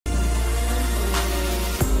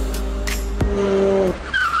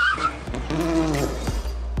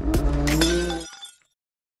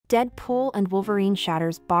Deadpool and Wolverine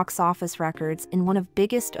shatters box office records in one of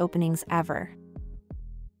biggest openings ever.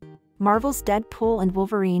 Marvel's Deadpool and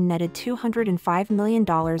Wolverine netted $205 million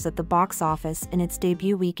at the box office in its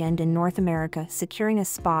debut weekend in North America, securing a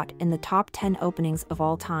spot in the top 10 openings of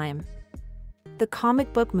all time. The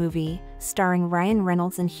comic book movie, starring Ryan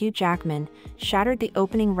Reynolds and Hugh Jackman, shattered the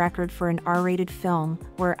opening record for an R-rated film,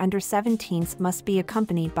 where under-17s must be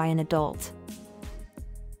accompanied by an adult.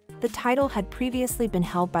 The title had previously been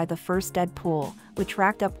held by the first Deadpool, which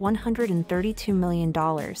racked up $132 million.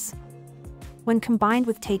 When combined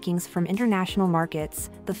with takings from international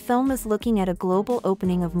markets, the film is looking at a global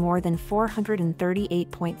opening of more than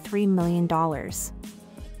 $438.3 million.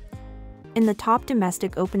 In the top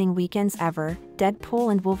domestic opening weekends ever,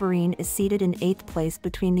 Deadpool and Wolverine is seated in 8th place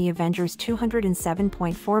between The Avengers'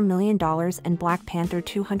 $207.4 million and Black Panther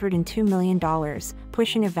 $202 million,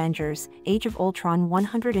 pushing Avengers: Age of Ultron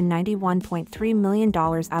 $191.3 million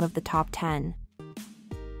out of the top 10.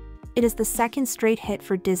 It is the second straight hit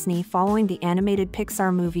for Disney following the animated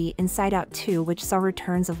Pixar movie Inside Out 2, which saw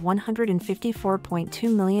returns of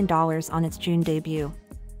 $154.2 million on its June debut.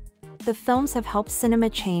 The films have helped cinema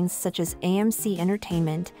chains such as AMC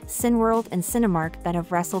Entertainment, Cineworld and Cinemark that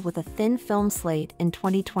have wrestled with a thin film slate in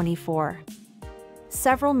 2024.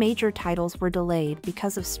 Several major titles were delayed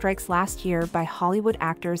because of strikes last year by Hollywood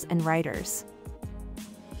actors and writers.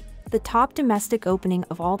 The top domestic opening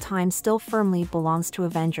of all time still firmly belongs to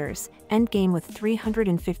Avengers: Endgame with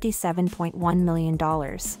 $357.1 million.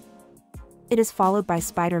 It is followed by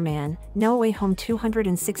Spider-Man: No Way Home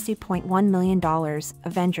 $260.1 million,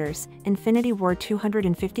 Avengers: Infinity War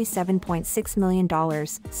 $257.6 million,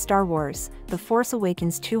 Star Wars: The Force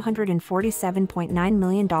Awakens $247.9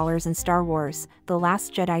 million and Star Wars: The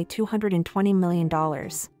Last Jedi $220 million.